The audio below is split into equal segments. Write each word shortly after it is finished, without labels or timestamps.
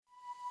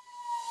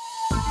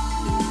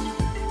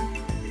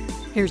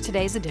Here's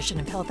today's edition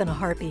of Health in a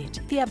Heartbeat.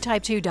 If you have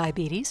type 2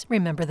 diabetes,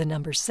 remember the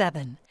number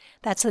 7.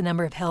 That's the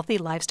number of healthy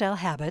lifestyle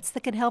habits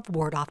that can help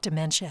ward off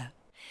dementia.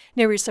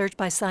 New research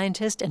by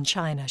scientists in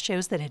China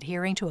shows that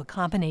adhering to a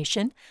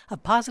combination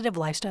of positive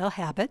lifestyle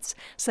habits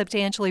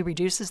substantially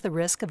reduces the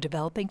risk of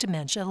developing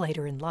dementia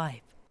later in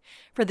life.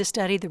 For the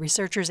study, the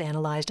researchers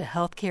analyzed a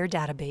healthcare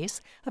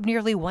database of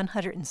nearly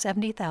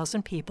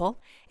 170,000 people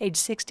aged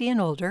 60 and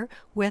older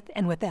with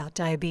and without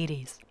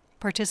diabetes.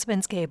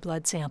 Participants gave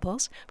blood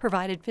samples,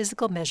 provided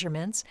physical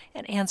measurements,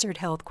 and answered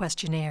health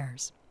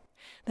questionnaires.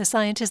 The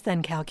scientists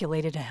then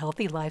calculated a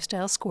healthy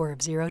lifestyle score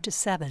of 0 to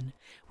 7,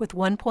 with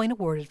 1 point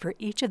awarded for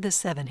each of the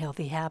 7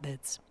 healthy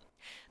habits.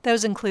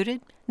 Those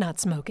included not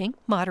smoking,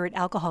 moderate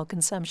alcohol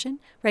consumption,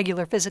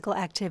 regular physical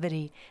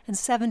activity, and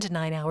 7 to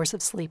 9 hours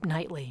of sleep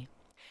nightly.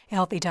 A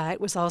healthy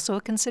diet was also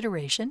a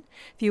consideration,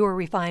 fewer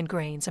refined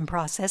grains and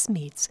processed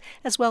meats,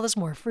 as well as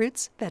more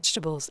fruits,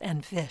 vegetables,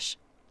 and fish.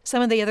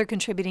 Some of the other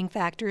contributing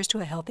factors to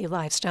a healthy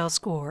lifestyle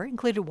score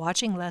included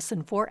watching less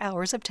than 4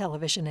 hours of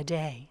television a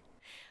day.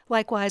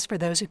 Likewise, for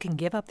those who can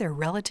give up their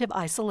relative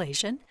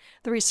isolation,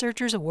 the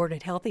researchers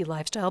awarded healthy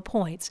lifestyle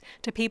points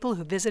to people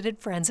who visited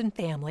friends and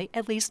family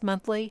at least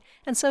monthly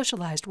and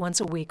socialized once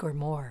a week or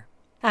more.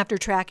 After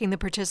tracking the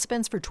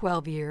participants for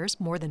 12 years,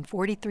 more than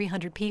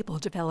 4,300 people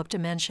developed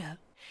dementia.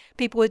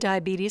 People with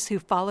diabetes who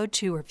followed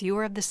 2 or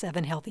fewer of the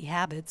 7 healthy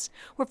habits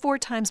were 4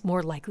 times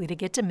more likely to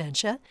get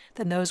dementia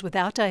than those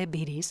without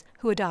diabetes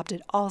who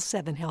adopted all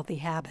 7 healthy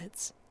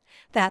habits.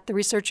 That, the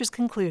researchers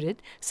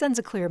concluded, sends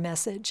a clear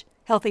message.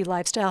 Healthy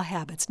lifestyle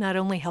habits not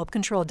only help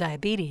control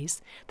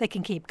diabetes, they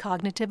can keep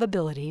cognitive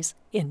abilities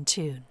in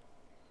tune.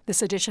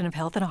 This edition of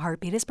Health in a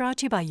Heartbeat is brought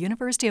to you by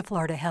University of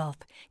Florida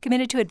Health,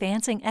 committed to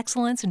advancing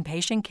excellence in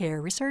patient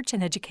care, research,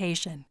 and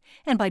education,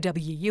 and by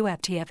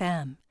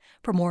WUFT-FM.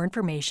 For more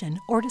information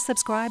or to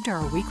subscribe to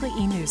our weekly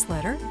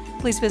e-newsletter,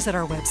 please visit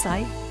our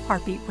website,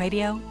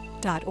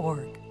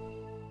 heartbeatradio.org.